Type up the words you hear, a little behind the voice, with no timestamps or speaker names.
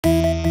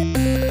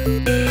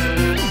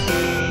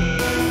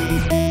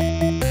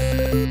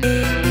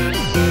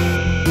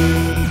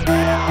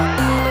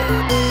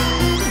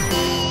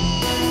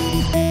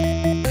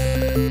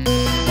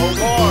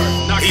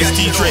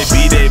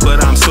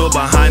still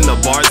behind the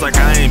bars like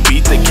I ain't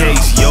beat the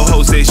case. Yo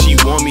ho said she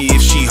want me,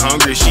 if she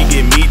hungry, she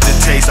get meat to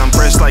taste. I'm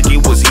fresh like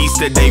it was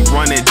Easter, they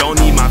run it, don't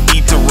need my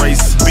feet to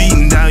race.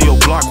 Beating down your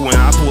block when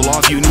I pull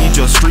off, you need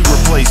your street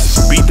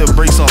replaced. Beat the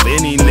brakes off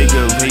any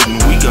nigga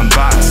hating, we can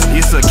box.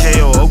 It's a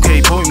KO,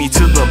 okay, point me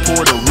to the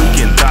Puerto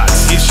Rican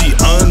dots. If she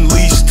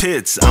unleashed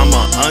tits,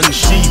 I'ma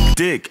unsheath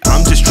dick.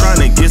 I'm just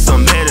trying to get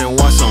some head and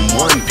watch some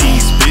One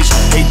Piece, bitch.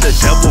 Hate the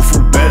devil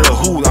for better,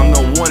 who? I'm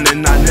the one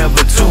and I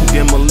never two.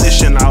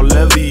 Demolition, I'll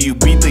level you.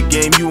 Beat the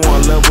game, you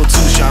on level 2.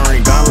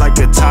 Sharon gone like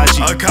a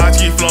Taji.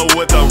 Akachi flow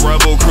with a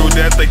rebel crew.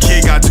 That the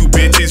kid got 2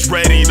 bitches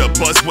ready to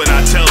bust when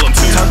I tell them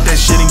to. Talk that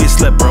shit and get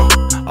slept, bro.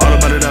 All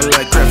about it, I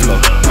like crap flow.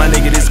 My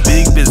nigga, this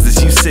big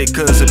business. You sick,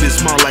 cuz a bit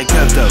small like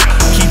Pepto.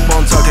 Keep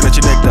on talking at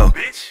your neck, though.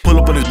 Pull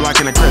up on his block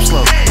and a crap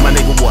slow. My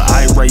nigga, what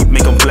I rate,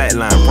 make him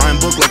flatline. Rhyme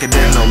book like a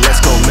no. Let's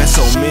go. Met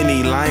so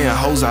many lying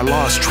hoes, I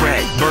lost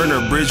track. Burn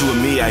a bridge with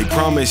me, I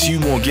promise you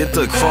won't get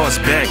the cross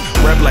back.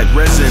 Rap like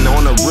resin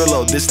on a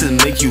Rillo, this to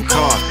make you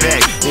cough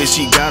back. And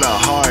she got a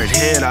hard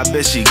head, I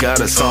bet she got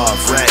a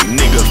soft rack.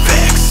 Nigga,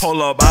 facts.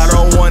 Hold up, I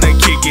don't wanna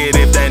kick it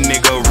if that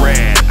nigga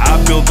rad.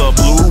 I built a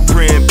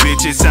blueprint,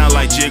 bitch, it sound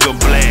like Jigga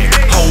Black.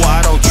 Ho,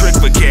 I don't trick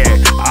for cat,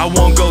 I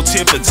won't go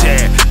tip for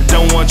tat.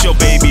 Don't want your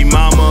baby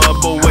mama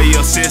up, but where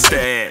your sister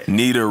at?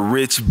 Need a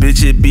rich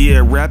bitch, it be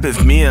a rap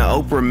if me and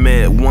Oprah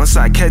met. Once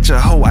I catch a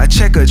hoe, I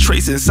check a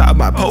trace inside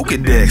my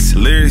Pokedex.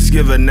 Lyrics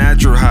give a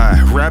natural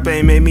high, rap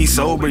ain't made me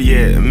sober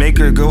yet. Make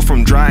her go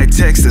from dry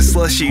text to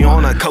slushy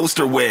on a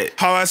coaster wet.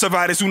 How I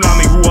survived a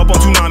tsunami, grew up on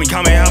tsunami,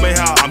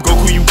 Kamehameha. I'm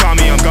Goku, you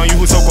Kami, I'm gone, you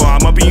Husoko.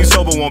 I'm up and you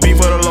sober, won't be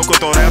for the local,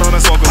 throw that on a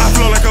circle. I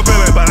flow like a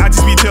villain, but I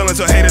just be chillin',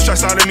 so haters try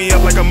starting me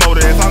up like a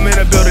motor. If I'm in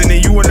a building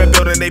and you in the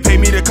building, they pay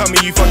me to come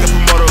and you fuck the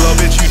promoter. Little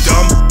bitch, you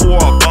dumb or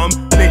a bum?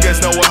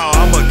 Niggas know how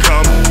I'ma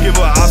come. Give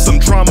her some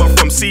trauma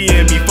from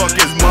seeing me fuck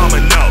his mama,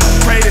 no.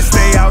 Pray to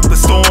stay out the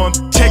storm,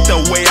 check the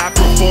way I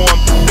perform.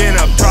 Been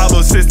a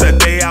problem since the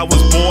day I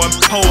was born.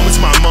 Home is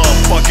my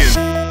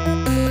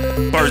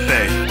motherfucking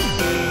birthday.